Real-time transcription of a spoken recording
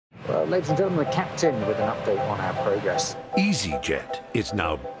Well, ladies and gentlemen, the captain with an update on our progress. EasyJet is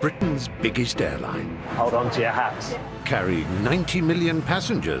now Britain's biggest airline, Hold on to your hats. carrying 90 million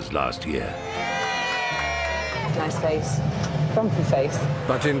passengers last year. Nice face. Bumpy face.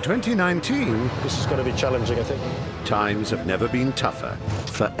 But in 2019, This is going to be challenging, I think. times have never been tougher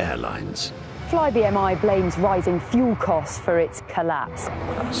for airlines. FlyBMI blames rising fuel costs for its collapse.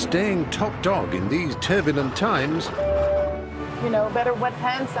 Staying top dog in these turbulent times You know, better wet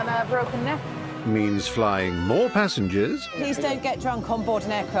pants than a broken neck. means flying more passengers Please don't get drunk on board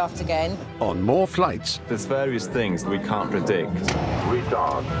an aircraft again. on more flights There's various things we can't predict.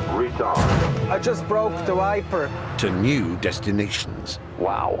 Retard. I just broke the wiper. to new destinations.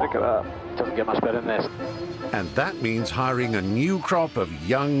 Wow. Look at that. Doesn't get much better than this. And that means hiring a new crop of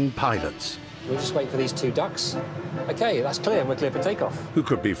young pilots We'll just wait for these two ducks. OK, that's clear. We're clear for takeoff. who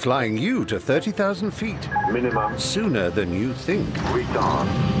could be flying you to 30,000 feet Minimum. sooner than you think Retard.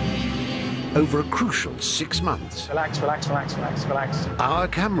 over a crucial 6 months. Relax, relax, relax, relax, relax. Our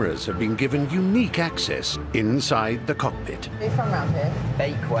cameras have been given unique access inside the cockpit. Are you from around here?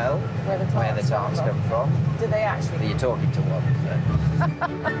 Bakewell, Where the tarts come from. Do they actually? You're talking to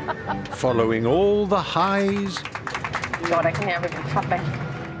one, Following all the highs God, I can hear everybody clapping.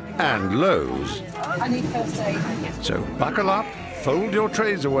 and lows. I need first aid. So buckle up, fold your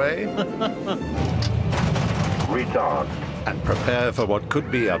trays away, Retard. and prepare for what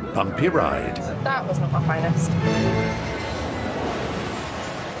could be a bumpy ride. That was not my finest.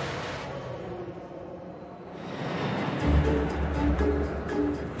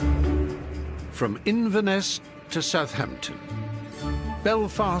 From Inverness to Southampton,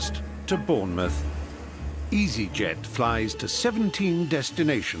 Belfast to Bournemouth, EasyJet flies to 17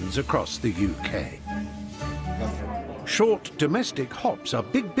 destinations across the UK. Short domestic hops are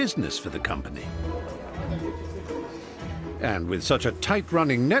big business for the company. And with such a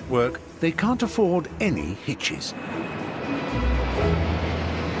tight-running network, they can't afford any hitches.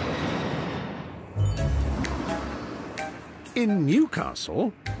 In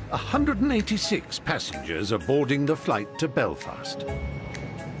Newcastle, 186 passengers are boarding the flight to Belfast.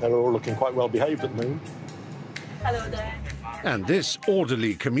 They're all looking quite well behaved at the moment. Hello there. And this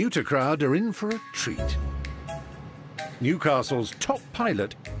orderly commuter crowd are in for a treat. Newcastle's top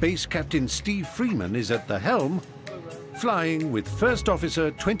pilot, Base Captain Steve Freeman, is at the helm, flying with First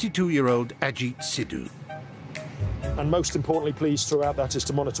Officer 22-year-old Ajit Sidhu. And most importantly, please, throughout that is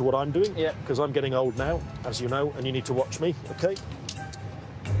to monitor what I'm doing. Yeah. Because I'm getting old now, as you know, and you need to watch me, OK?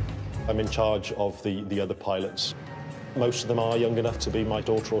 I'm in charge of the other pilots. Most of them are young enough to be my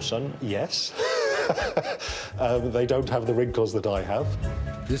daughter or son, yes. They don't have the wrinkles that I have.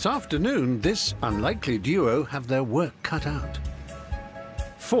 This afternoon, this unlikely duo have their work cut out.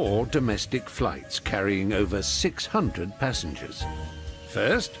 4 domestic flights carrying over 600 passengers.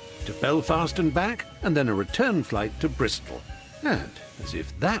 First to Belfast and back, and then a return flight to Bristol. And, as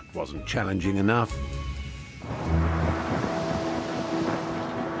if that wasn't challenging enough,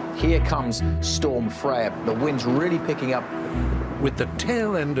 Here comes Storm Freya. The wind's really picking up. with the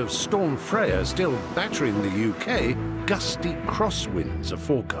tail end of Storm Freya still battering the UK, gusty crosswinds are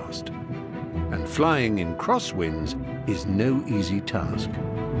forecast. And flying in crosswinds is no easy task.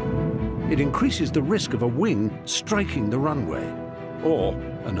 It increases the risk of a wing striking the runway, or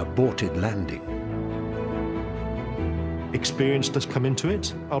an aborted landing. Experience does come into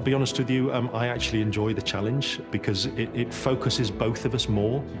it. I'll be honest with you, I actually enjoy the challenge because it focuses both of us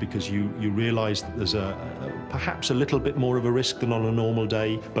more, because you realise that there's perhaps a little bit more of a risk than on a normal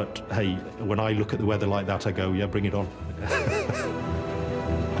day. But hey, when I look at the weather like that, I go, yeah, bring it on.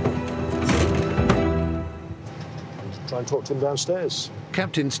 Try and talk to him downstairs.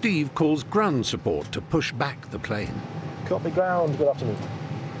 Captain Steve calls ground support to push back the plane. Copy ground, good afternoon.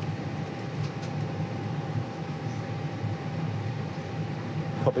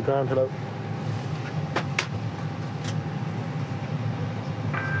 Copy ground, hello.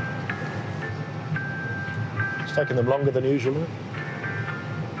 It's taking them longer than usual, isn't it?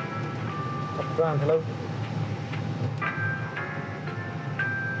 Copy ground, hello.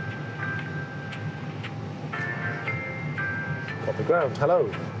 Copy ground,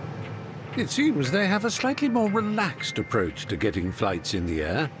 hello. It seems they have a slightly more relaxed approach to getting flights in the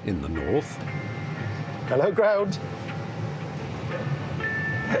air in the north. Hello, ground.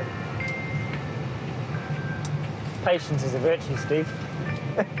 Patience is a virtue, Steve.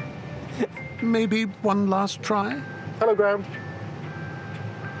 Maybe one last try? Hello, ground.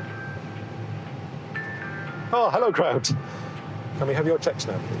 Oh, hello, ground. Can we have your checks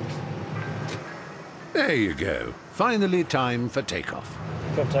now, please? There you go. Finally time for takeoff.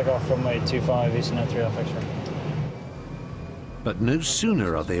 Go take off runway 25, Eastern at 3 off extra. But no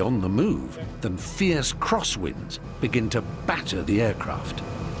sooner are they on the move than fierce crosswinds begin to batter the aircraft.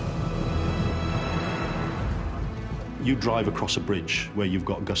 You drive across a bridge where you've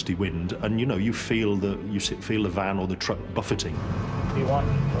got gusty wind, and you feel the van or the truck buffeting.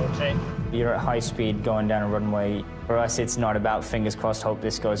 You're at high speed going down a runway. For us, it's not about fingers crossed, hope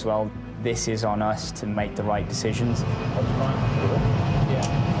this goes well. This is on us to make the right decisions.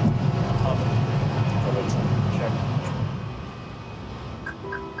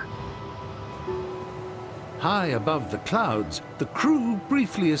 High above the clouds, the crew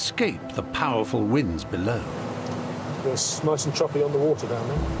briefly escape the powerful winds below. It's nice and choppy on the water down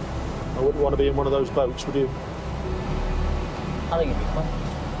there. I wouldn't want to be in one of those boats, would you? I think it'd be fun.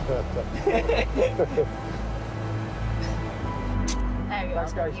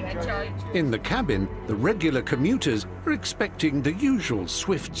 In the cabin, the regular commuters are expecting the usual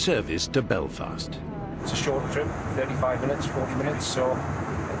swift service to Belfast. It's a short trip, 35 minutes, 40 minutes, so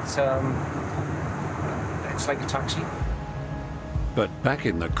it's like a taxi. But back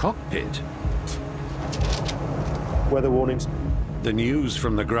in the cockpit, Weather warnings. the news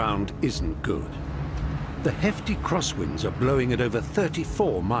from the ground isn't good. The hefty crosswinds are blowing at over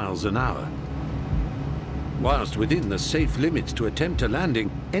 34 miles an hour. Whilst within the safe limits to attempt a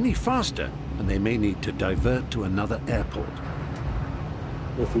landing any faster, and they may need to divert to another airport.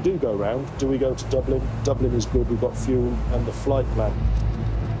 If we do go round, do we go to Dublin? Dublin is good, we've got fuel and the flight plan.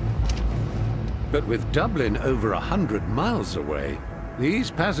 But with Dublin over 100 miles away,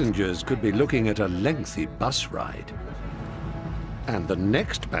 these passengers could be looking at a lengthy bus ride. And the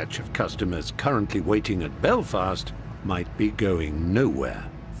next batch of customers currently waiting at Belfast might be going nowhere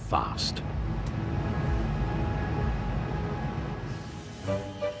fast.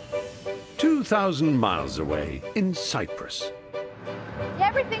 "2,000 miles away in Cyprus,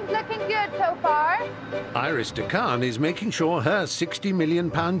 Everything's looking good so far. Iris DeCarn is making sure her £60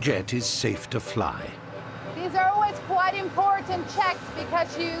 million jet is safe to fly. These are always quite important checks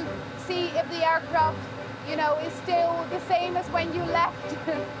because you see if the aircraft, is still the same as when you left.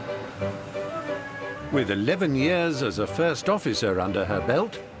 With 11 years as a first officer under her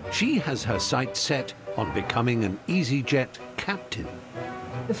belt, she has her sights set on becoming an EasyJet captain.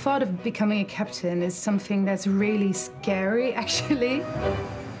 The thought of becoming a captain is something that's really scary, actually.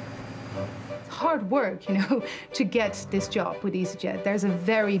 It's hard work, to get this job with EasyJet. There's a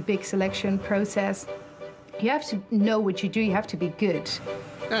very big selection process. You have to know what you do, you have to be good.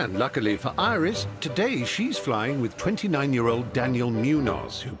 And luckily for Iris, today she's flying with 29-year-old Daniel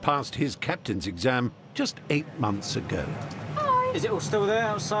Munoz, who passed his captain's exam just 8 months ago. Hi. Is it all still there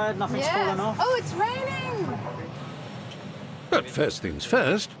outside? Nothing's fallen off? Oh, it's raining. But first things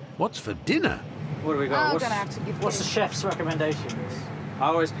first, what's for dinner? What do we got? I'm gonna have to give what's the chef's recommendations? I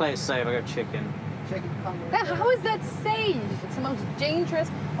always play it safe. I go chicken. How is that safe? It's the most dangerous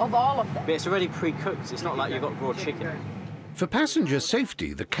of all of them. But it's already pre-cooked. It's not like you've got raw chicken. For passenger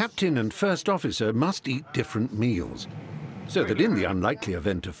safety, the captain and first officer must eat different meals, so that in the unlikely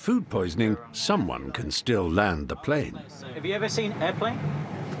event of food poisoning, someone can still land the plane. Have you ever seen Airplane?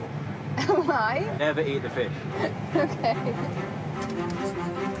 Why? Never eat the fish. Okay.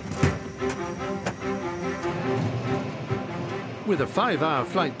 With a 5-hour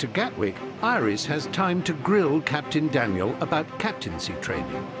flight to Gatwick, Iris has time to grill Captain Daniel about captaincy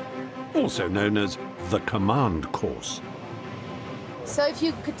training, also known as the command course. So if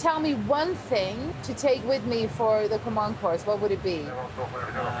you could tell me one thing to take with me for the command course, what would it be?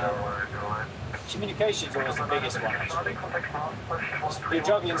 Communication's always the biggest one, actually. You're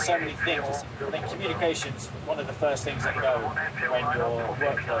juggling so many things. I think communication's one of the first things that go when your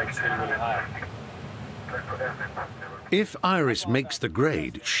workload's really, really high. If Iris makes the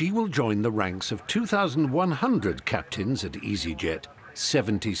grade, she will join the ranks of 2,100 captains at EasyJet,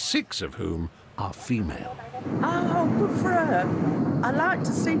 76 of whom are female. Oh, good for her. I like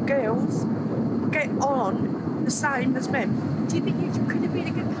to see girls get on the same as men. Do you think you could have been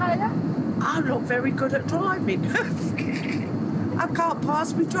a good pilot? I'm not very good at driving. I can't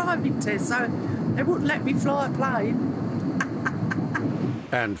pass my driving test, so they wouldn't let me fly a plane.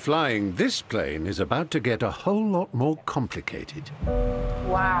 And flying this plane is about to get a whole lot more complicated.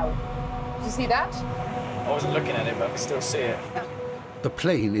 Wow. Did you see that? I wasn't looking at it, but I can still see it. The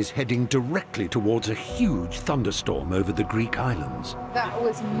plane is heading directly towards a huge thunderstorm over the Greek islands. That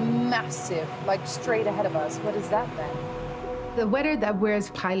was massive, like straight ahead of us. What is that then? The weather that we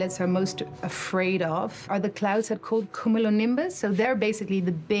as pilots are most afraid of are the clouds that are called cumulonimbus. So they're basically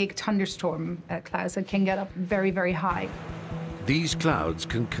the big thunderstorm clouds that can get up very, very high. These clouds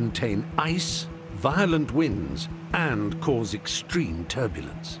can contain ice, violent winds, and cause extreme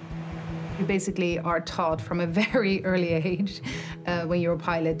turbulence. You basically are taught from a very early age when you're a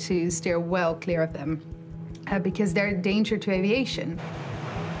pilot to steer well clear of them because they're a danger to aviation.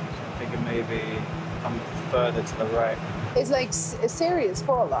 I think it maybe come further to the right. It's like a serious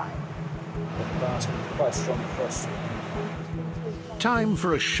fall line. Quite strong cross. Time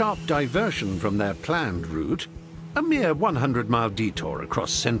for a sharp diversion from their planned route, a mere 100-mile detour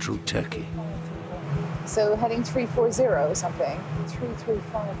across central Turkey. So heading 340 or something.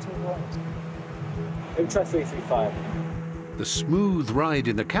 335 to what? Maybe try 335. The smooth ride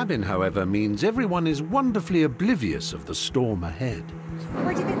in the cabin, however, means everyone is wonderfully oblivious of the storm ahead.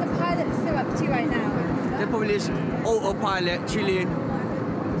 What do you think the pilots are up to right now? They're probably just autopilot, chilling.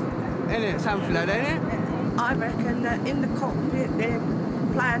 Innit? Something like that, innit? I reckon that in the cockpit they're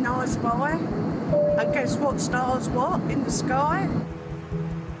playing I Spy. And guess what stars what in the sky?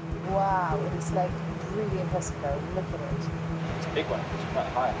 Wow, it's like really impressive though. Look at it. It's a big one. It's quite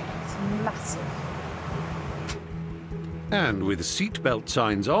high. It's massive. And with seatbelt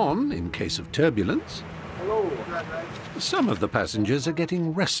signs on in case of turbulence, Hello. some of the passengers are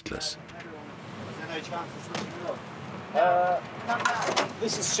getting restless.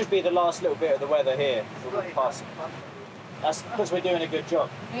 This should be the last little bit of the weather here. We'll pass it. That's because we're doing a good job.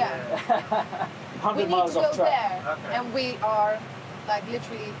 Yeah. 100 miles off track. There, okay. And we are like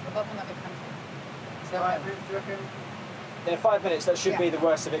literally above another country. So, in 5 minutes, that should be the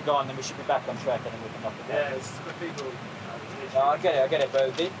worst of it gone, then we should be back on track and then we can knock it down. Yeah, it's the people. No, I get it,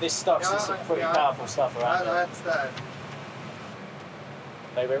 but this stuff is some pretty powerful stuff around here. I understand.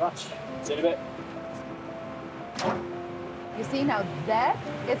 Thank you very much. See you in a bit. you see now that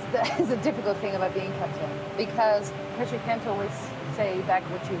is the difficult thing about being captain because you can't always say back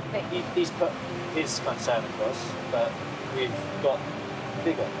what you think. He's put his concern across, but we've got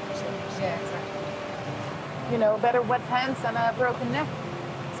bigger concerns. Yeah, exactly. You know, better wet pants than a broken neck.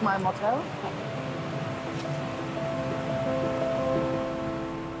 It's my motto.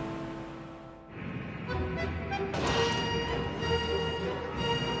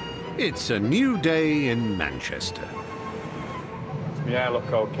 It's a new day in Manchester. Yeah,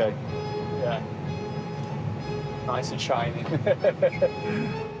 look okay. Yeah. Nice and shiny.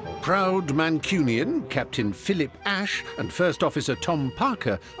 Proud Mancunian Captain Philip Ash and First Officer Tom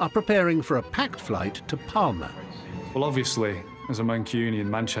Parker are preparing for a packed flight to Palma. Well, obviously, as a Mancunian,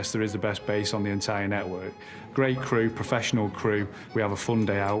 Manchester is the best base on the entire network. Great crew, professional crew. We have a fun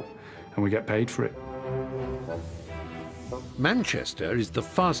day out, and we get paid for it. Manchester is the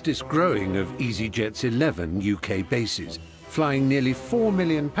fastest growing of EasyJet's 11 UK bases, flying nearly 4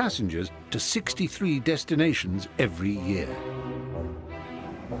 million passengers to 63 destinations every year.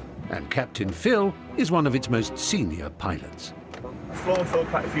 And Captain Phil is one of its most senior pilots. I've flown Phil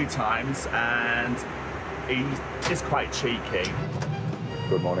quite a few times and he is quite cheeky.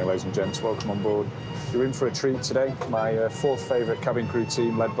 Good morning, ladies and gents. Welcome on board. You're in for a treat today. My fourth favourite cabin crew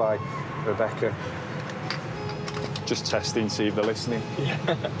team, led by Rebecca. Just testing, see if they're listening. Yeah.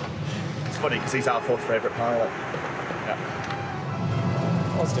 It's funny because he's our fourth favourite pilot. Yeah.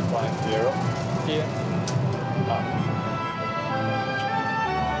 Positive flying. Gear up. Gear up.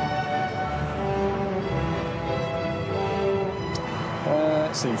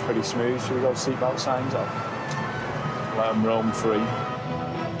 Seems pretty smooth. Should we go seatbelt signs up? Let them roam free.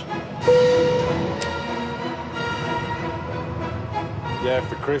 Yeah,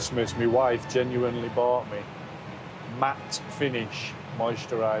 for Christmas, my wife genuinely bought me matte finish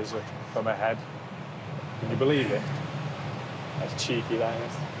moisturiser for my head. Can you believe it? That's cheeky, that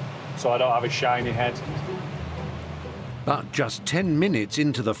is. So I don't have a shiny head. But just 10 minutes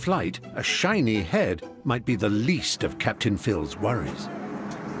into the flight, a shiny head might be the least of Captain Phil's worries.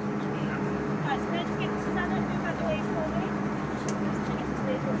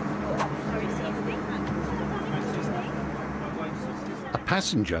 A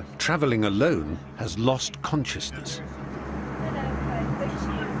passenger travelling alone has lost consciousness.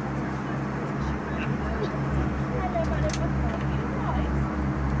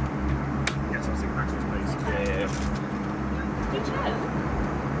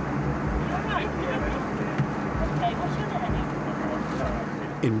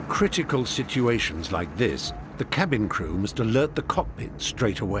 In critical situations like this, the cabin crew must alert the cockpit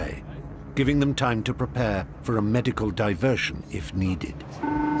straight away, giving them time to prepare for a medical diversion if needed.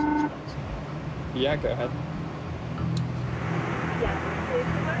 Yeah, go ahead.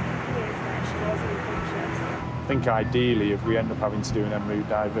 I think ideally, if we end up having to do an en route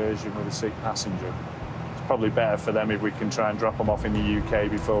diversion with a sick passenger, it's probably better for them if we can try and drop them off in the UK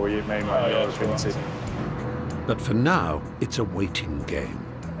before we hit mainland Europe. But for now, it's a waiting game,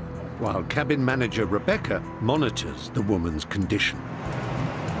 while cabin manager Rebecca monitors the woman's condition.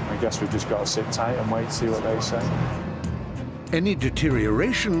 Thank guess we've just got to sit tight and wait to see what they say. Any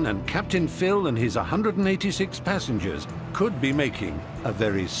deterioration and Captain Phil and his 186 passengers could be making a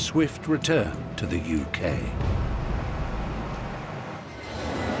very swift return to the UK.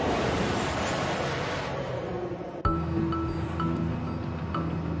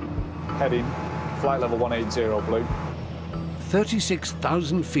 Heading, flight level 180 blue.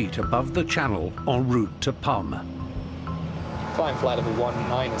 36,000 feet above the channel en route to Palma. Flying flight level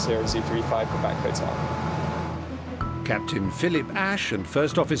 190-035 Quebec Hotel. Captain Philip Ash and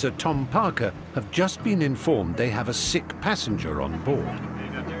First Officer Tom Parker have just been informed they have a sick passenger on board.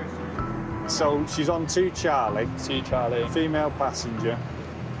 So she's on 2 Charlie. 2 Charlie. Female passenger.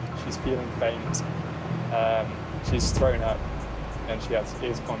 She's feeling faint. She's thrown up and she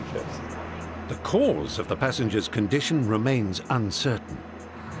is conscious. The cause of the passenger's condition remains uncertain.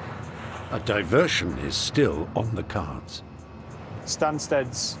 A diversion is still on the cards.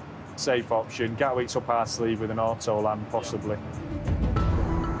 Stansted's safe option. Gatwick's up our sleeve with an auto land, possibly.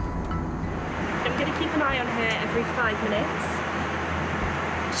 I'm going to keep an eye on her every 5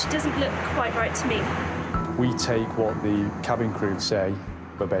 minutes. She doesn't look quite right to me. We take what the cabin crew say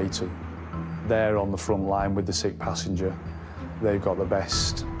verbatim. They're on the front line with the sick passenger. They've got the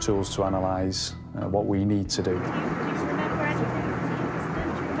best tools to analyse what we need to do.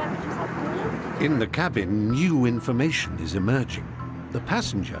 In the cabin, new information is emerging. The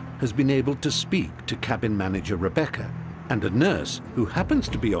passenger has been able to speak to cabin manager Rebecca, and a nurse who happens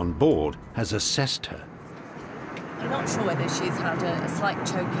to be on board has assessed her. I'm not sure whether she's had a slight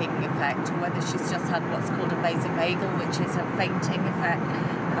choking effect or whether she's just had what's called a vasovagal, which is a fainting effect.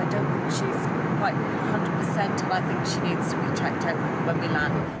 I don't think she's quite 100%, and I think she needs to be checked out when we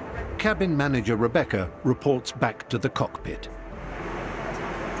land. Cabin manager Rebecca reports back to the cockpit.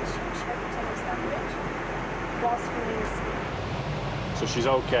 So she's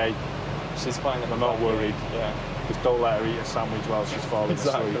okay. She's fine. I'm not worried. Yeah. Just don't let her eat a sandwich while she's falling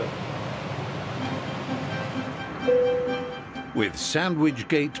asleep. With Sandwich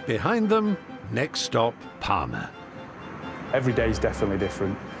Gate behind them, next stop, Palma. Every day is definitely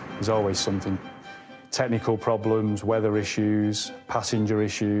different. There's always something. Technical problems, weather issues, passenger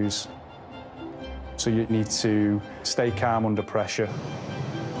issues. So you need to stay calm under pressure.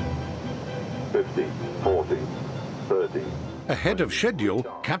 50, 40, 30. Ahead of schedule,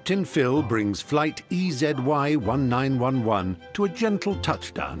 Captain Phil brings flight EZY-1911 to a gentle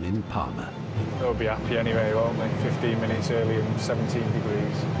touchdown in Palma. They'll be happy anyway, won't they? 15 minutes earlier and 17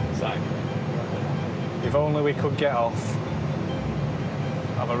 degrees. Exactly. If only we could get off.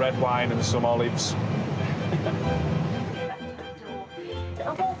 Have a red wine and some olives.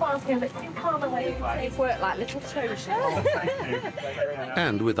 They've worked like little toes.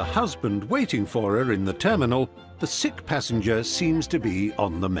 And with a husband waiting for her in the terminal, the sick passenger seems to be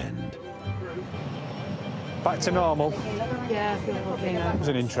on the mend. Back to normal. Yeah, I feel okay now. It was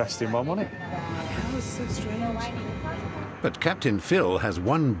an interesting one, wasn't it? That was so strange. But Captain Phil has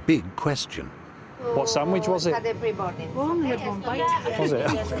one big question. What sandwich was it? We only had one bite. Was it?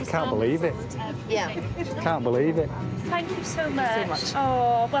 I can't believe it. Yeah. Can't believe it. Thank you so much.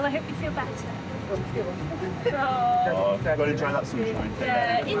 Oh, well, I hope you feel better. Oh, Got to enjoy that sunshine.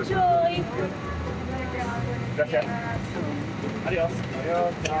 Yeah, enjoy. Gracias. Adios.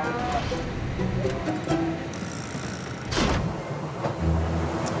 Adios.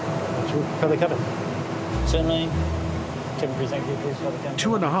 For the cabin. Certainly. Cabin crew, thank you, please, for the cabin.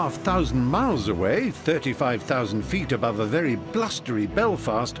 2,500 miles away, 35,000 feet above a very blustery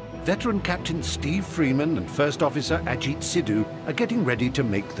Belfast, veteran Captain Steve Freeman and First Officer Ajit Sidhu are getting ready to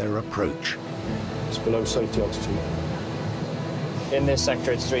make their approach. It's below safety altitude. In this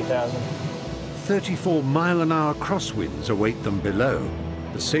sector, it's 3,000. 34-mile-an-hour crosswinds await them below.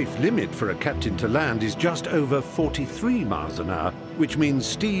 The safe limit for a captain to land is just over 43 miles an hour, which means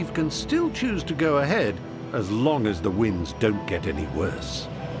Steve can still choose to go ahead as long as the winds don't get any worse.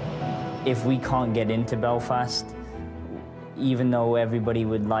 If we can't get into Belfast, even though everybody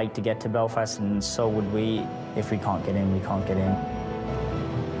would like to get to Belfast, and so would we, if we can't get in, we can't get in.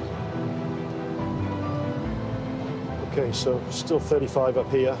 Okay, so still 35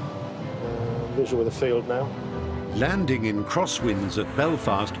 up here. Visual with the field now. Landing in crosswinds at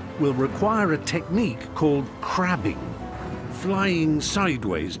Belfast will require a technique called crabbing. Flying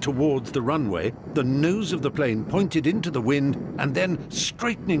sideways towards the runway, the nose of the plane pointed into the wind, and then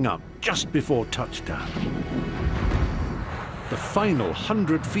straightening up just before touchdown. The final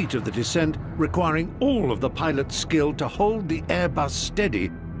 100 feet of the descent requiring all of the pilot's skill to hold the Airbus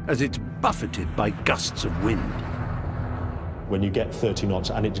steady as it's buffeted by gusts of wind. When you get 30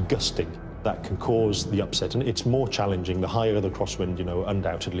 knots and it's gusting, that can cause the upset, and it's more challenging. The higher the crosswind, you know,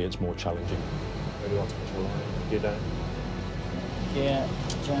 undoubtedly it's more challenging. Really want to push your line. Gear down. Yeah,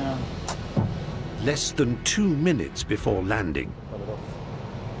 down. Less than 2 minutes before landing,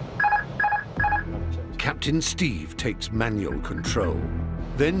 Captain Steve takes manual control,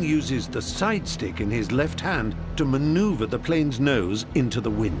 then uses the side stick in his left hand to maneuver the plane's nose into the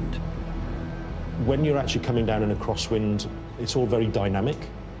wind. When you're actually coming down in a crosswind, it's all very dynamic,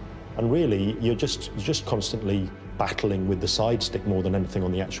 and really you're just constantly battling with the side stick more than anything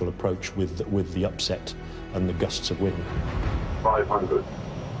on the actual approach with the upset and the gusts of wind. 500.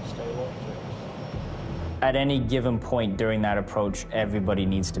 At any given point during that approach, everybody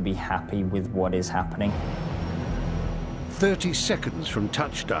needs to be happy with what is happening. 30 seconds from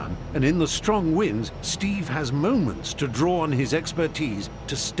touchdown, and in the strong winds, Steve has moments to draw on his expertise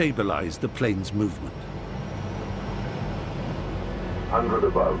to stabilize the plane's movement. 100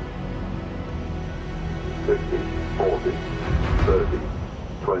 above. 50, 40, 30,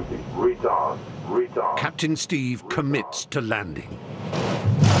 20. Retard, retard. Captain Steve commits to landing.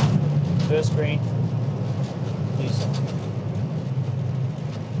 First green.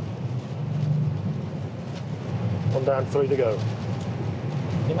 One down, 3 to go.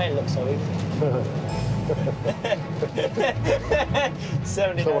 You made it look so easy.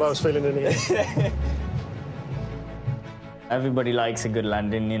 70 That's what I was feeling in the end. Everybody likes a good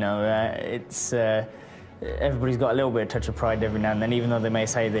landing, you know. Everybody's got a little bit of touch of pride every now and then, even though they may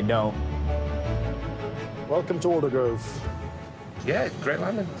say they don't. Welcome to Aldergrove. Yeah, great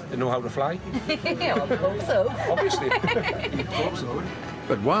landing. They know how to fly. Yeah, I hope so. Obviously. You hope so.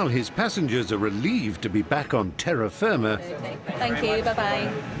 But while his passengers are relieved to be back on terra firma, Thank you,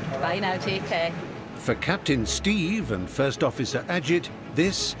 bye-bye. Bye now, take care. for Captain Steve and First Officer Ajit,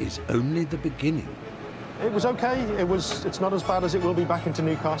 this is only the beginning. It was okay. It's not as bad as it will be back into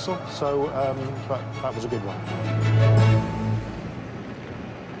Newcastle, so that was a good one.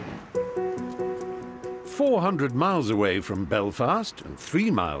 400 miles away from Belfast and 3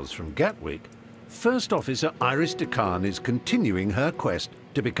 miles from Gatwick, First Officer Iris DeCarn is continuing her quest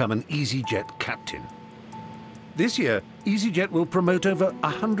to become an EasyJet captain. This year, EasyJet will promote over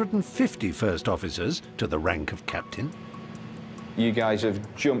 150 first officers to the rank of captain. You guys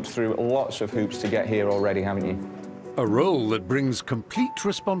have jumped through lots of hoops to get here already, haven't you? A role that brings complete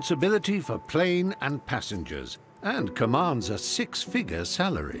responsibility for plane and passengers and commands a 6-figure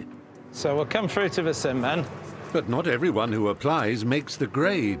salary. So we'll come through to the sim then. But not everyone who applies makes the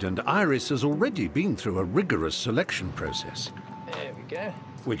grade, and Iris has already been through a rigorous selection process. There we go.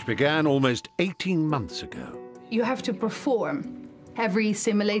 Which began almost 18 months ago. You have to perform. Every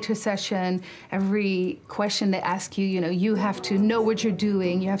simulator session, every question they ask you, you know, you have to know what you're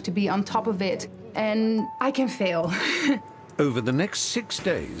doing, you have to be on top of it, and I can fail. Over the next 6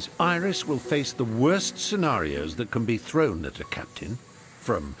 days, Iris will face the worst scenarios that can be thrown at a captain.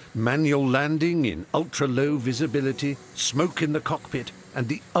 From manual landing in ultra-low visibility, smoke in the cockpit, and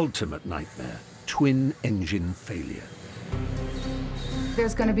the ultimate nightmare, twin-engine failure.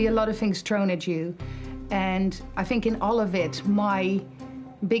 There's going to be a lot of things thrown at you, and I think in all of it, my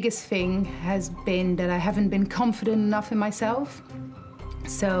biggest thing has been that I haven't been confident enough in myself.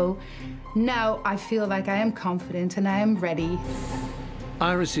 So now I feel like I am confident and I am ready.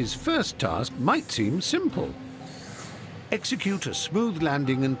 Iris's first task might seem simple. Execute a smooth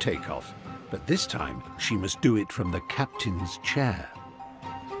landing and takeoff, but this time she must do it from the captain's chair.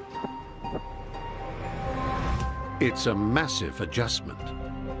 It's a massive adjustment.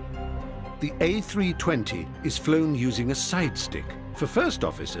 The A320 is flown using a side stick. For first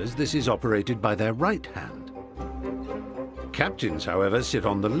officers, this is operated by their right hand. Captains, however, sit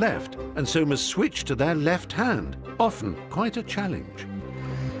on the left, and so must switch to their left hand, often quite a challenge.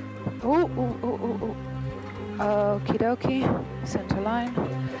 Okie dokie, centre line.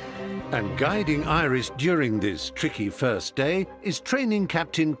 And guiding Iris during this tricky first day is training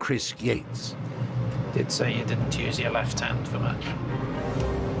captain Chris Yates. Did say you didn't use your left hand for much.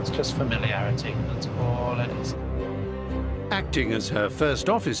 It's just familiarity, that's all it is. Acting as her first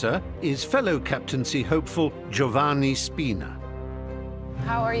officer is fellow captaincy hopeful Giovanni Spina.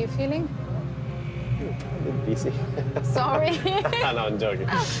 How are you feeling? A bit busy. Sorry. No, I'm joking.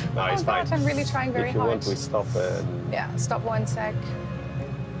 No, it's fine. Gosh, I'm really trying very if you hard. want, we stop. Yeah, stop 1 sec.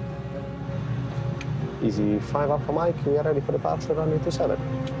 Easy 5 up for Mike. We are ready for departure, runway 27.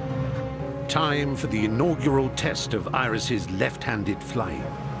 Time for the inaugural test of Iris's left-handed flying.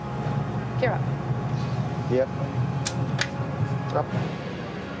 Gear up. Yep. Up.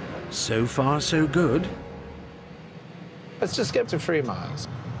 So far, so good. Let's just get up to 3 miles.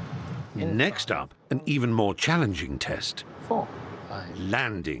 Next up, an even more challenging test. 4.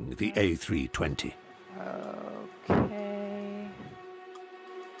 landing the A320. Okay.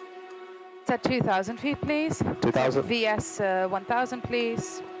 It's at 2,000 feet, please. 2,000. VS 1,000,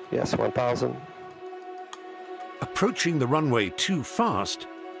 please. Yes, 1,000. Approaching the runway too fast,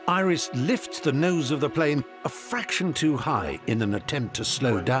 Iris lifts the nose of the plane a fraction too high in an attempt to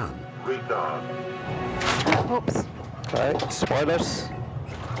slow down. Oops. Okay, spoilers.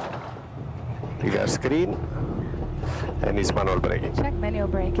 Rear screen. And it's manual braking. Check manual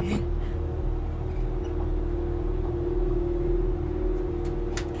braking.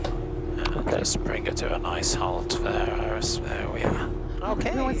 Just bring it to a nice halt there, Iris. There we are.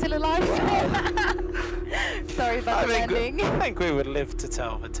 Okay. No one's still alive. Sorry about the landing. I think we would live to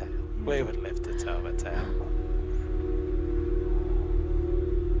tell the tale. We would live to tell the tale.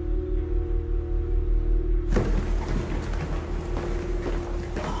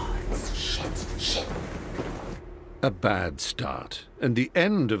 Shit. A bad start, and the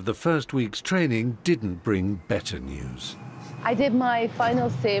end of the first week's training didn't bring better news. I did my final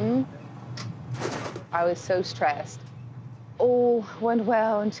sim. I was so stressed. All went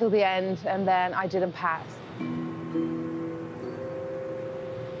well until the end, and then I didn't pass,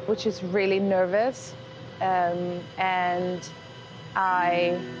 which is really nervous. And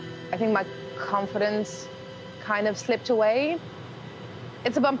I think my confidence kind of slipped away.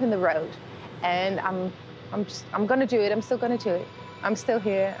 It's a bump in the road, and I'm gonna do it. I'm still gonna do it. I'm still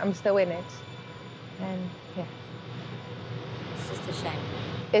here. I'm still in it, and yeah. It's just a shame.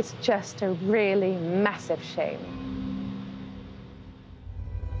 It's just a really massive shame.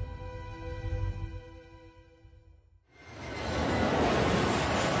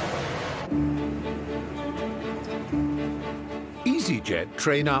 EasyJet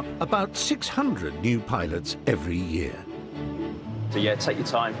train up about 600 new pilots every year. So yeah, take your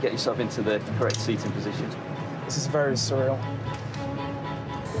time, get yourself into the correct seating positions. This is very surreal.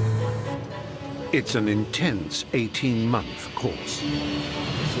 It's an intense 18-month course.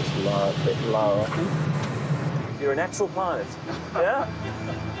 It's just low, a bit lower. You're a natural pilot, yeah?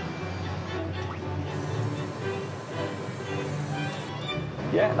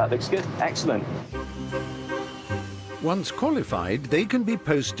 Yeah, that looks good. Excellent. Once qualified, they can be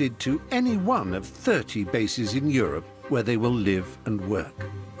posted to any one of 30 bases in Europe where they will live and work.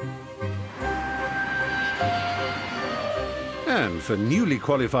 And for newly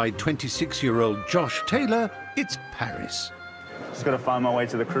qualified 26-year-old Josh Taylor, it's Paris. Just got to find my way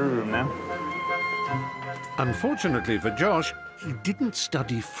to the crew room now. Unfortunately for Josh, he didn't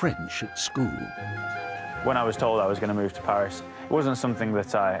study French at school. When I was told I was going to move to Paris, it wasn't something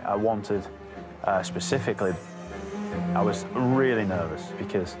that I wanted specifically. I was really nervous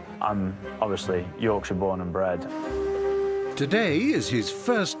because I'm obviously Yorkshire born and bred. Today is his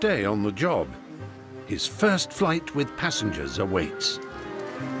first day on the job. His first flight with passengers awaits.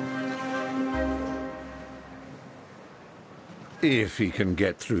 If he can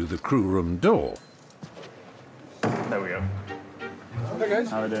get through the crew room door. There we go. Hey guys.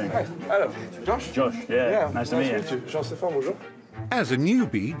 How are we doing? Hi. Hello. Josh? Josh, yeah. Nice to meet you. Jean-Stéphane, bonjour. As a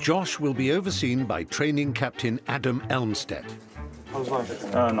newbie, Josh will be overseen by training captain Adam Elmstead. How's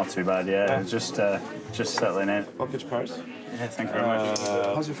life? Not too bad, yeah. Just settling in. Welcome to Paris. Yeah, thank you very much.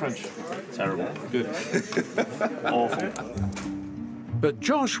 How's your French? Terrible. Good. Awful. But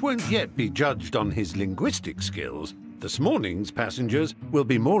Josh won't yet be judged on his linguistic skills. This morning's passengers will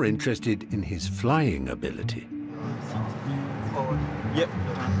be more interested in his flying ability. Yep.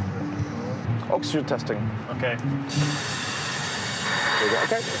 Oxygen testing. Okay.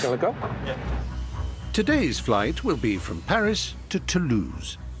 Okay, gonna go? Yeah. Today's flight will be from Paris to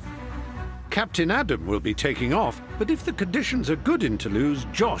Toulouse. Captain Adam will be taking off, but if the conditions are good in Toulouse,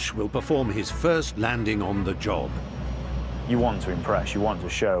 Josh will perform his first landing on the job. You want to impress, you want to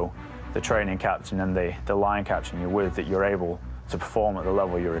show the training captain and the line captain you're with that you're able to perform at the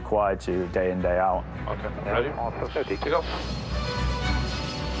level you're required to day in, day out. Okay, ready? Ready to go.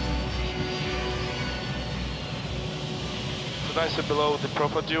 Nicer below the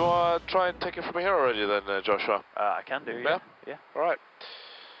proper. Do you try and take it from here already then, Joshua? I can do, yeah. Yeah. All right.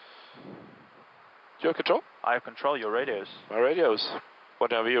 You have control? I have control, your radios. My radios.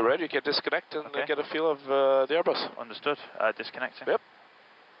 Whenever you're ready, you can disconnect and get a feel of the Airbus. Understood. Disconnecting. Yep.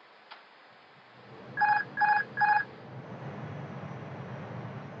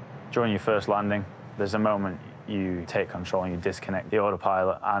 During your first landing, there's a moment you take control and you disconnect the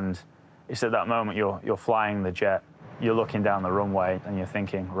autopilot, and it's at that moment you're flying the jet, you're looking down the runway and you're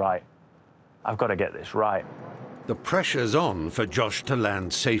thinking, right, I've got to get this right. The pressure's on for Josh to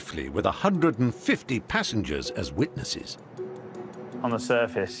land safely with 150 passengers as witnesses. On the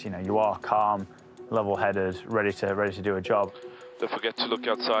surface, you know, you are calm, level-headed, ready to do a job. Don't forget to look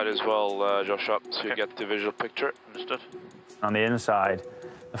outside as well, Joshua, so you get the visual picture. Understood. On the inside,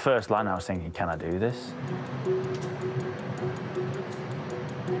 the first line I was thinking, can I do this?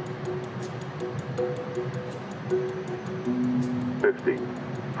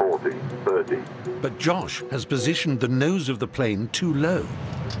 But Josh has positioned the nose of the plane too low,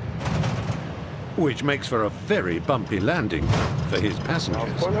 which makes for a very bumpy landing for his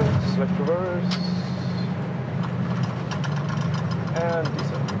passengers. Select reverse. And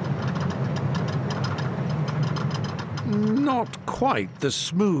descend. Not quite the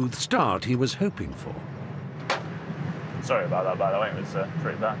smooth start he was hoping for. Sorry about that, by the way, it was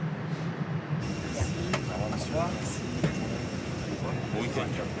pretty bad.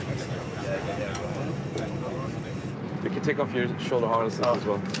 You can take off your shoulder harnesses as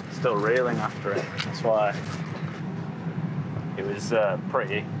well. Still reeling after it. That's why it was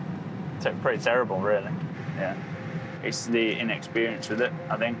pretty terrible, really. Yeah, it's the inexperience with it,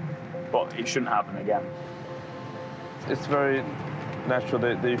 I think, but it shouldn't happen again. It's very natural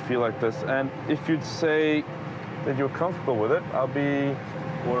that you feel like this, and if you'd say that you're comfortable with it, I'll be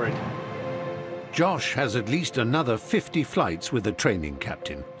worried. Josh has at least another 50 flights with the training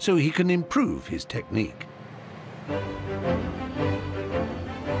captain, so he can improve his technique. How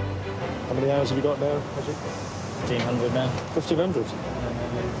many hours have you got now, Ajit? 1,500 now. 1,500?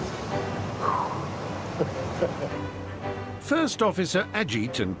 First Officer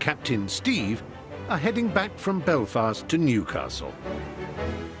Ajit and Captain Steve are heading back from Belfast to Newcastle.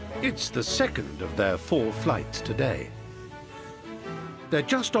 It's the second of their 4 flights today. They're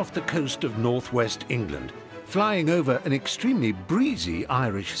just off the coast of northwest England, flying over an extremely breezy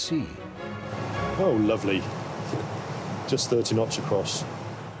Irish Sea. Oh, lovely. Just 30 knots across.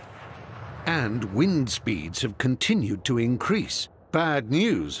 And wind speeds have continued to increase. Bad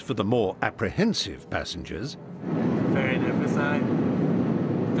news for the more apprehensive passengers. Very nervous, I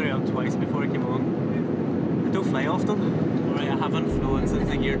threw up twice before I came on. I don't fly often. I haven't flown since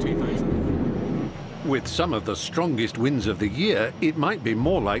the year 2000. With some of the strongest winds of the year, it might be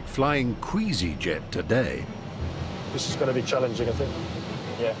more like flying EasyJet today. This is going to be challenging, I think.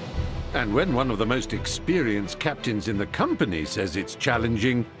 Yeah. And when one of the most experienced captains in the company says it's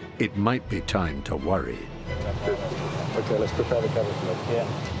challenging, it might be time to worry. Okay, let's prepare the cabin for that. Yeah.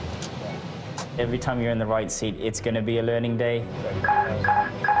 Every time you're in the right seat, it's going to be a learning day.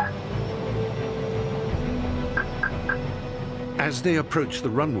 As they approach the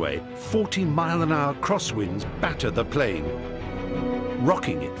runway, 40-mile-an-hour crosswinds batter the plane,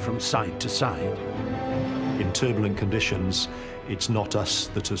 rocking it from side to side. In turbulent conditions, it's not us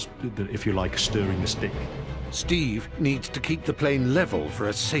that is, if you like, stirring the stick. Steve needs to keep the plane level for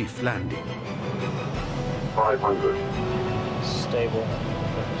a safe landing. 500. Stable.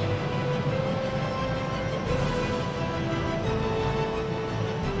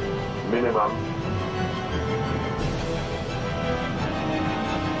 Minimum.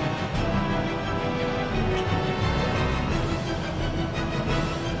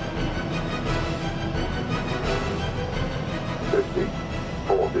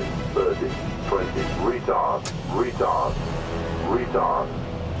 Retard.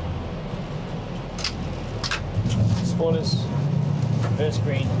 Spoilers. First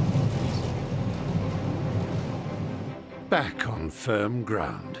green. Back on firm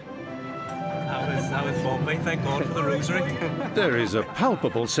ground. That was bumpy, thank God for the rosary. There is a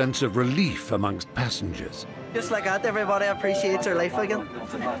palpable sense of relief amongst passengers. Just like that, everybody appreciates their life again.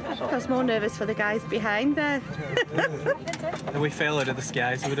 I was more nervous for the guys behind there. We fell out of the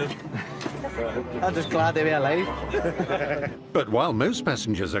sky, so we did. I'm just glad to be alive. But while most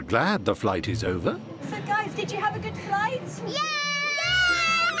passengers are glad the flight is over... So guys, did you have a good flight? Yeah!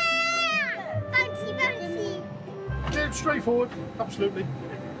 Bouncy, bouncy. Yeah, straightforward, absolutely.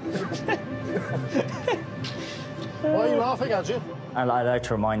 Why are you laughing at you? I'd like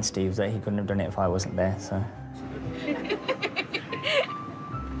to remind Steve that he couldn't have done it if I wasn't there, so...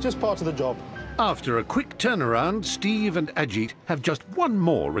 Just part of the job. After a quick turnaround, Steve and Ajit have just one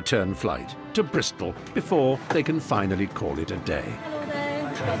more return flight to Bristol before they can finally call it a day. Hello there.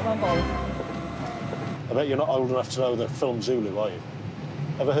 I bet you're not old enough to know the film Zulu, are you?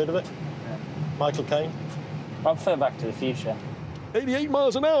 Ever heard of it? Yeah. Michael Caine? I prefer Back to the Future. 88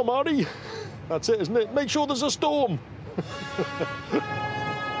 miles an hour, Marty. That's it, isn't it? Make sure there's a storm.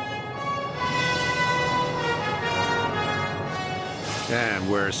 And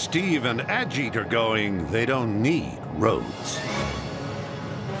where Steve and Ajit are going, they don't need roads.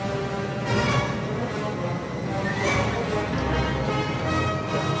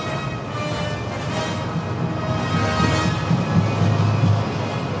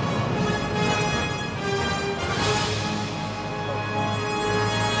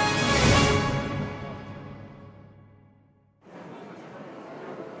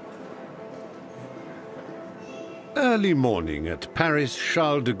 early morning at Paris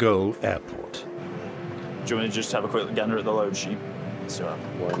Charles de Gaulle Airport. Do you want to just have a quick gander at the load sheet? So,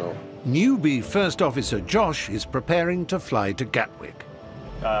 why not? Newbie First Officer Josh is preparing to fly to Gatwick.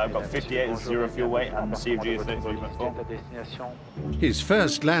 I've got 58 as 0 fuel weight and CFG is 33.4. His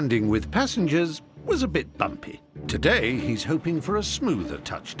first landing with passengers was a bit bumpy. Today, he's hoping for a smoother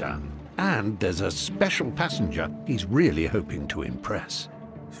touchdown. And there's a special passenger he's really hoping to impress.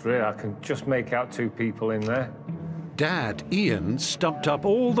 It's real, I can just make out 2 people in there. Dad, Ian, stumped up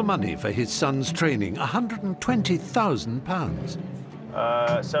all the money for his son's training, £120,000.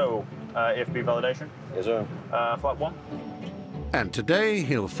 EFB validation? Yes, sir. Flight 1. And today,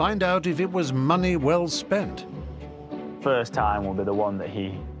 he'll find out if it was money well spent. First time will be the one that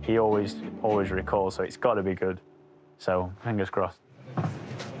he always recalls, so it's got to be good. So, fingers crossed.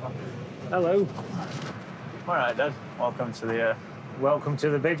 Hello. All right, Dad. Welcome to the... Welcome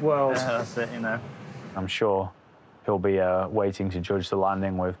to the big world. Yeah, that's it, you know. I'm sure he'll be waiting to judge the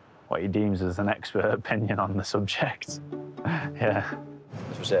landing with what he deems as an expert opinion on the subject. Yeah.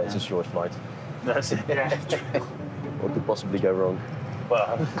 As we said, it's a short flight. That's it. Yeah. What could possibly go wrong?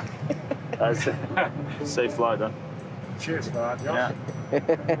 Well, that's it. Safe flight, then. Cheers for that, Josh. Yeah.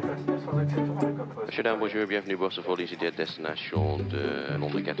 Monsieur, dames, bonjour, bienvenue à bord ce vol EasyJet destination de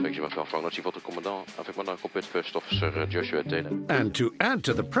Londres Gatwick. Je m'appelle Frank, merci votre commandant. Avec moi dans le cockpit, First Officer Joshua Taylor. And to add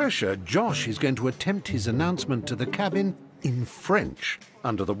to the pressure, Josh is going to attempt his announcement to the cabin in French,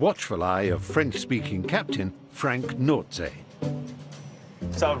 under the watchful eye of French-speaking captain Frank Nortze.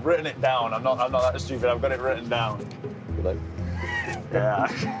 So I've written it down. I'm not that stupid. I've got it written down. Good. Yeah.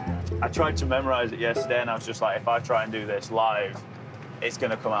 I tried to memorize it yesterday, and I was just like, if I try and do this live, it's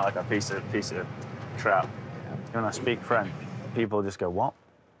going to come out like a piece of crap. When I speak French, people just go, what?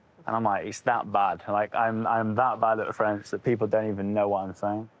 And I'm like, it's that bad. Like, I'm that bad at French that people don't even know what I'm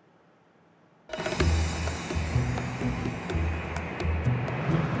saying. Okay,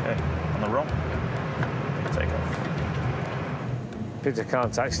 on the run. Take off. Peter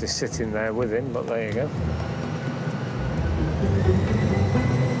can't actually sit in there with him, but there you go.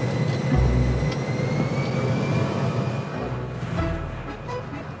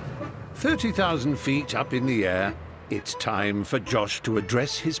 "30,000 feet up in the air, it's time for Josh to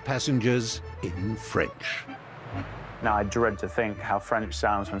address his passengers in French. Now, I dread to think how French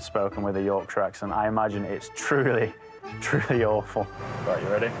sounds when spoken with a Yorkshire accent. I imagine it's truly, truly awful. Right, you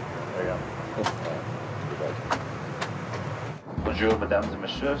ready? There you go. Bonjour, mesdames et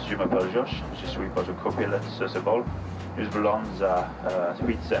messieurs, je m'appelle Josh, je suis votre copilote sur ce vol. Nous volons à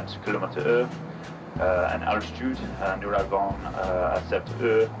 800 km/h en altitude, nous arrivons à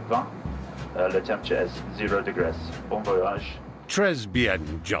 7h20. Le temperature est 0 degrees. Bon voyage. Très bien,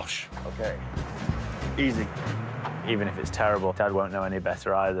 Josh. Okay. Easy. Even if it's terrible, Dad won't know any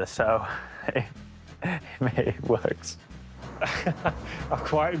better either, so it works. I'm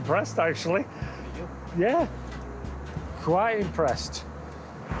quite impressed, actually. Yeah. Quite impressed.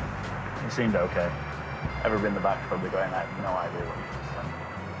 He seemed okay. Everybody in the back probably going, I have no idea what he was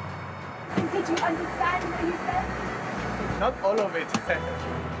saying. Did you understand what he said? Not all of it.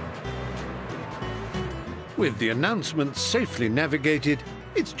 With the announcement safely navigated,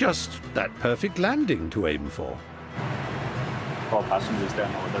 it's just that perfect landing to aim for. Poor passengers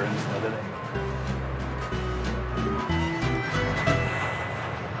don't know what they're in for, do they?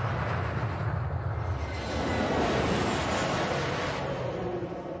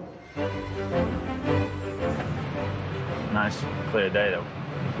 Nice, clear day though.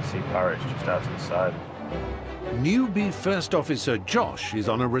 You can see Paris just out to the side. Newbie First Officer Josh is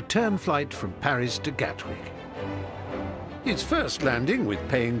on a return flight from Paris to Gatwick. His first landing with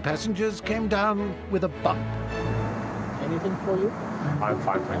paying passengers came down with a bump. Anything for you? I'm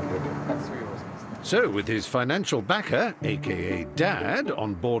fine, thank you. That's 3 euros. So with his financial backer, aka Dad,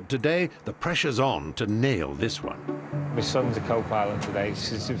 on board today, the pressure's on to nail this one. My son's a co-pilot today.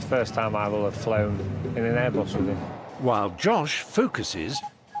 This is the first time I will have flown in an Airbus with him. While Josh focuses...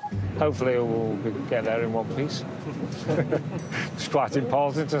 Hopefully we'll get there in one piece. It's quite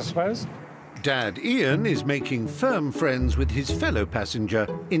important, I suppose. Dad Ian is making firm friends with his fellow passenger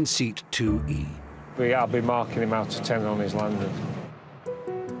in seat 2E. I'll be marking him out of 10 on his landing.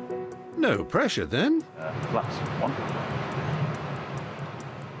 No pressure then. Last one.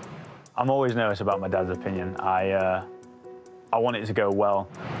 I'm always nervous about my dad's opinion. I want it to go well.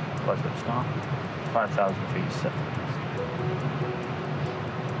 But it's not. 5,000 feet set.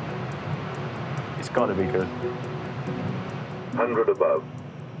 It's got to be good. 100 above.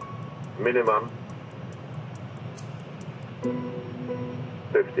 Minimum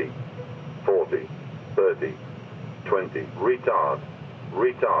 50, 40, 30, 20. Retard.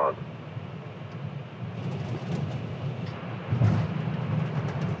 Retard.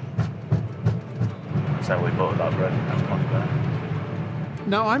 so we bought that bread. That's much better.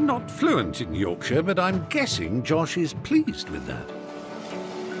 Now, I'm not fluent in Yorkshire, but I'm guessing Josh is pleased with that.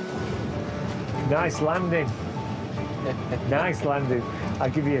 Nice landing. Nice landing. I'll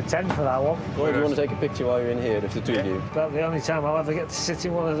give you a 10 for that one. Or if you want to take a picture while you're in here, if the two of you. About the only time I'll ever get to sit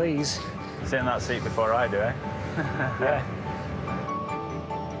in one of these. Sit in that seat before I do, eh? Yeah.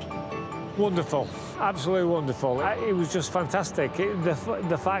 Wonderful. Absolutely wonderful. It was just fantastic. The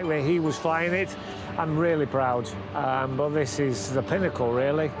fact that he was flying it, I'm really proud. But this is the pinnacle,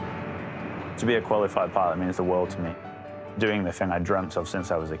 really. To be a qualified pilot means the world to me. Doing the thing I dreamt of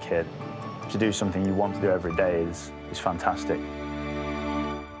since I was a kid. To do something you want to do every day is fantastic.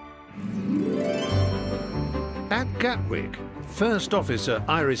 At Gatwick, First Officer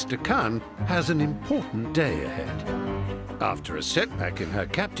Iris DeCan has an important day ahead. After a setback in her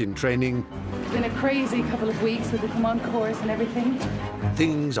captain training, it's been a crazy couple of weeks with the command course and everything.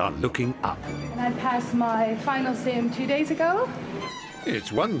 Things are looking up. And I passed my final sim 2 days ago.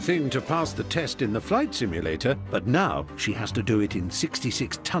 It's one thing to pass the test in the flight simulator, but now she has to do it in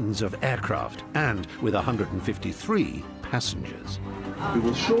 66 tons of aircraft and with 153 passengers. We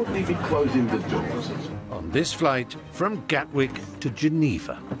will shortly be closing the doors. On this flight from Gatwick to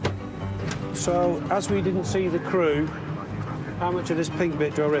Geneva. So, as we didn't see the crew, how much of this pink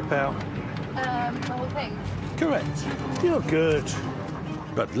bit do I rip out? The whole thing. Correct. You're good.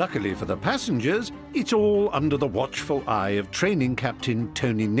 But luckily for the passengers, it's all under the watchful eye of training captain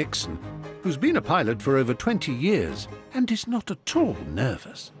Tony Nixon, who's been a pilot for over 20 years and is not at all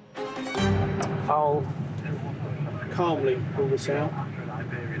nervous. I'll calmly pull this out.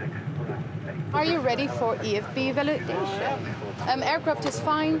 Are you ready for EFB validation? Aircraft is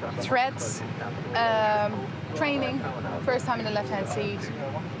fine, threads, training, first time in the left-hand seat,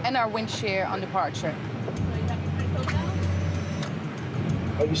 and our wind shear on departure.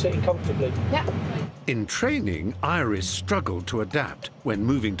 Are you sitting comfortably? Yeah. In training, Iris struggled to adapt when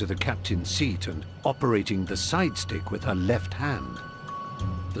moving to the captain's seat and operating the side stick with her left hand.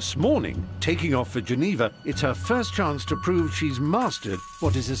 This morning, taking off for Geneva, it's her first chance to prove she's mastered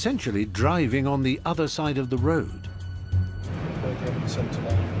what is essentially driving on the other side of the road.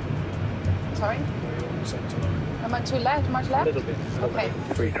 Sorry? Am I too left? Much left? A little bit. Okay.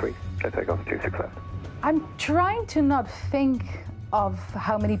 3-3. Let's take off 26 left. I'm trying to not think of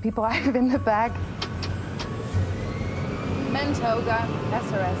how many people I have in the bag. Mentoga,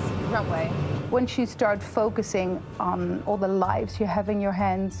 SRS, runway. Once you start focusing on all the lives you have in your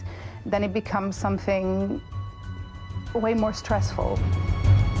hands, then it becomes something way more stressful.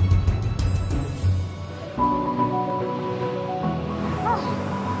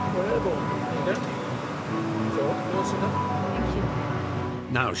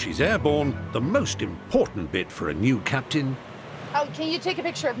 Now she's airborne, the most important bit for a new captain. Oh, can you take a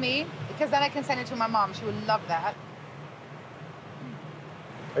picture of me? Because then I can send it to my mom. She would love that.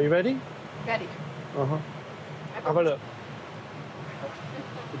 Are you ready? Ready. Uh-huh. Have a look.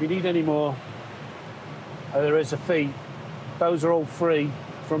 If you need any more, there is a fee. Those are all free.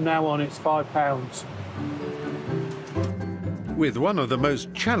 From now on, it's £5. With one of the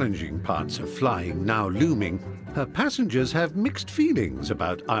most challenging parts of flying now looming, her passengers have mixed feelings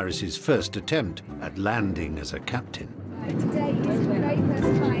about Iris's first attempt at landing as a captain. Today is the very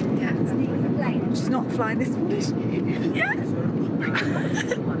first time captaining a plane. She's not flying this morning.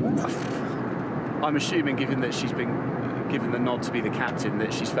 I'm assuming, given that she's been given the nod to be the captain,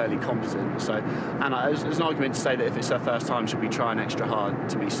 that she's fairly competent. So, and there's an argument to say that if it's her first time, she'll be trying extra hard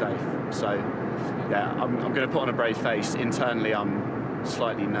to be safe. So, yeah, I'm going to put on a brave face. Internally, I'm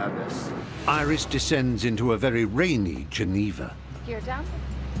slightly nervous. Iris descends into a very rainy Geneva, Gear down.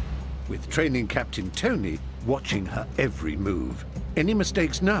 with training captain Tony watching her every move. Any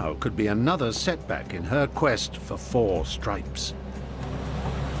mistakes now could be another setback in her quest for 4 stripes.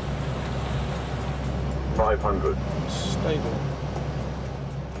 500. Stable.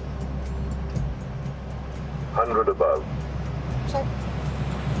 100 above. Check.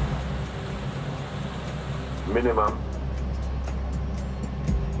 Minimum.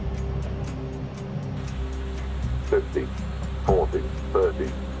 50, 40,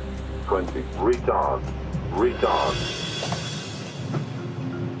 30, 20. Retard. Retard.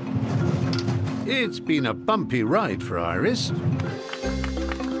 It's been a bumpy ride for Iris,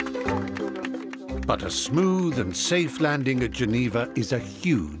 but a smooth and safe landing at Geneva is a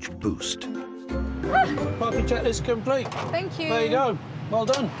huge boost. Parking checklist complete. Thank you. There you go. Well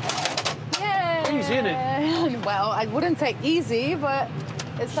done. Yeah. Easy, isn't it? Well, I wouldn't say easy, but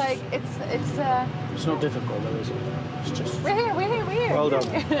it's like it's. It's not difficult though, is it? It's just. We're here. Well done.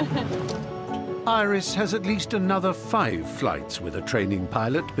 Iris has at least another 5 flights with a training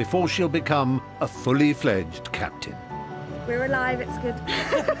pilot before she'll become a fully fledged captain. We're alive, it's good.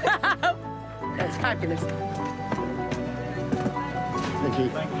 That's fabulous. Thank you.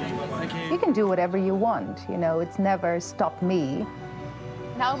 Thank you. You can do whatever you want, you know, it's never stop me.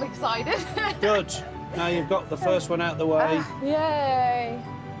 Now I'm excited. Good. Now you've got the first one out the way. Yay.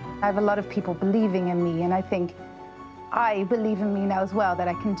 I have a lot of people believing in me, and I think I believe in me now as well that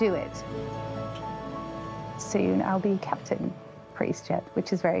I can do it. Soon I'll be captain for EasyJet,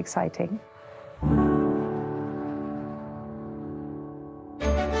 which is very exciting.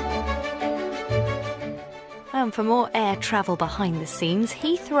 And for more air travel behind the scenes,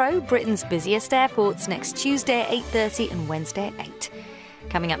 Heathrow, Britain's busiest airports, next Tuesday at 8:30 and Wednesday at 8.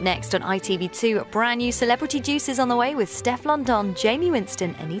 Coming up next on ITV2, a brand new Celebrity Juice is on the way with Steph London, Jamie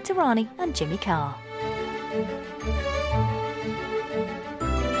Winston, Anita Rani and Jimmy Carr.